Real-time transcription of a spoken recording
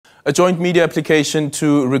A joint media application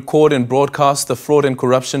to record and broadcast the fraud and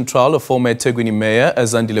corruption trial of former eThekwini Mayor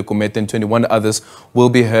Zandile Gumede and 21 others will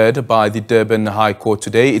be heard by the Durban High Court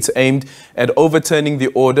today. It's aimed at overturning the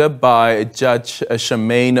order by Judge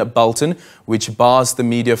Sharmaine Balton, which bars the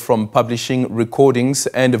media from publishing recordings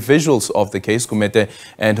and visuals of the case. Gumede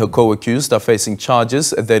and her co-accused are facing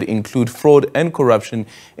charges that include fraud and corruption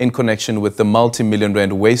in connection with the multi-million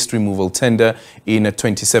rand waste removal tender in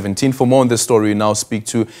 2017. For more on this story, we now speak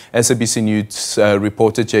to SABC News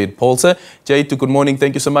reporter JAYED PAULSE. JAYED, good morning.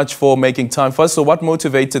 Thank you so much for making time for us. So what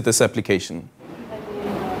motivated this application?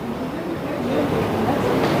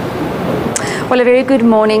 Well, a very good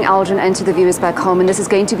morning, Aldrin, and to the viewers back home. And this is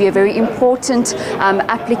going to be a very important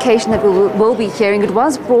application that we will be hearing. It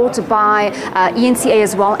was brought by ENCA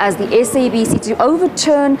as well as the SABC to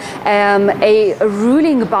overturn a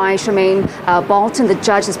ruling by Sharmaine Balton, the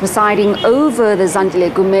judge is presiding over the Zandile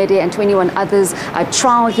Gumede and 21 others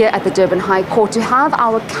trial here at the Durban High Court, to have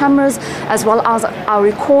our cameras as well as our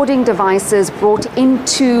recording devices brought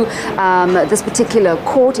into this particular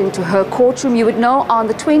court, into her courtroom. You would know on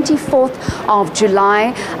the 24th of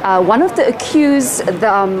July, one of the accused,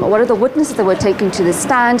 one of the witnesses that were taken to the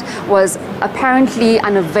stand was apparently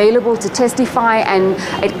unavailable to testify, and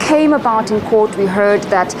it came about in court. We heard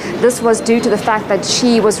that this was due to the fact that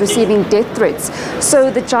she was receiving death threats.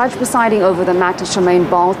 So the judge presiding over the matter, Sharmaine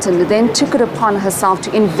Balton, then took it upon herself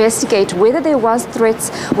to investigate whether there was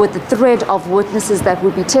threats with the thread of witnesses that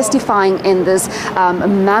would be testifying in this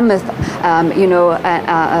mammoth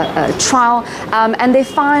trial,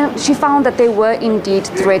 and she found that there were indeed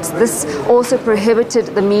threats. This also prohibited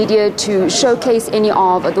the media to showcase any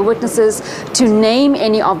of the witnesses, to name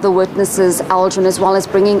any of the witnesses, Aldrin, as well as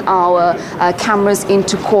bringing our cameras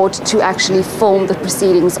into court to actually film the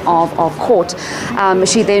proceedings of court.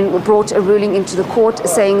 She then brought a ruling into the court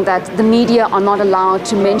saying that the media are not allowed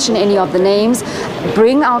to mention any of the names,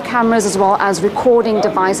 bring our cameras as well as recording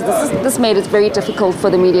devices. This made it very difficult for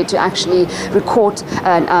the media to actually record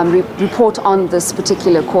and report on this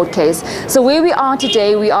particular court case. So where we are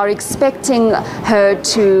today, we are expecting her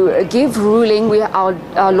to give ruling.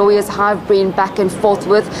 Our lawyers have been back and forth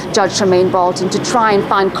with Judge Sharmaine Balton to try and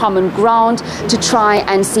find common ground, to try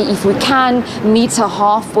and see if we can meet her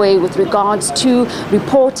halfway with regards to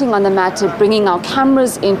reporting on the matter, bringing our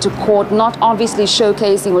cameras into court, not obviously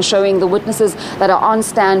showcasing or showing the witnesses that are on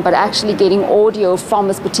stand, but actually getting audio from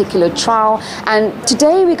this particular trial. And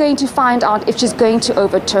today we're going to find out if she's going to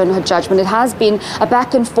overturn her judgment. It has been a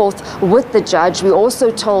back and forth with the judge. We're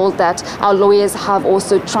also told that our lawyers have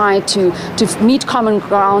also tried to meet common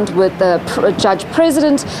ground with the judge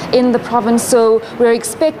president in the province. So we're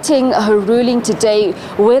expecting her ruling today.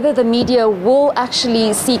 Whether the media will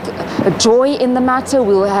actually seek joy in the matter,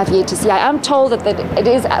 we'll have yet to see. I am told that it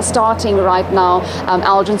is starting right now,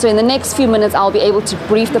 Aldrin. So in the next few minutes, I'll be able to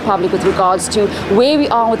brief the public with regards to where we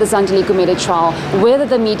are with the Zandile Gumede trial, whether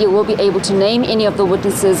the media will be able to name any of the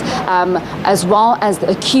witnesses as well as the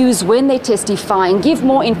accused when they testify, and give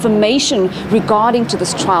more information regarding to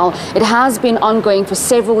this trial. It has been ongoing for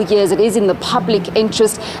several years. It is in the public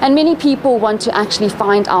interest, and many people want to actually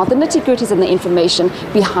find out the nitty-gritties and the information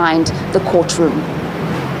behind the courtroom.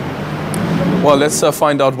 Well, let's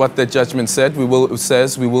find out what the judgment said. We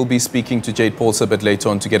will be speaking to JAYED PAULSE a bit later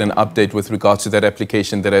on to get an update with regards to that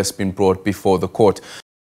application that has been brought before the court.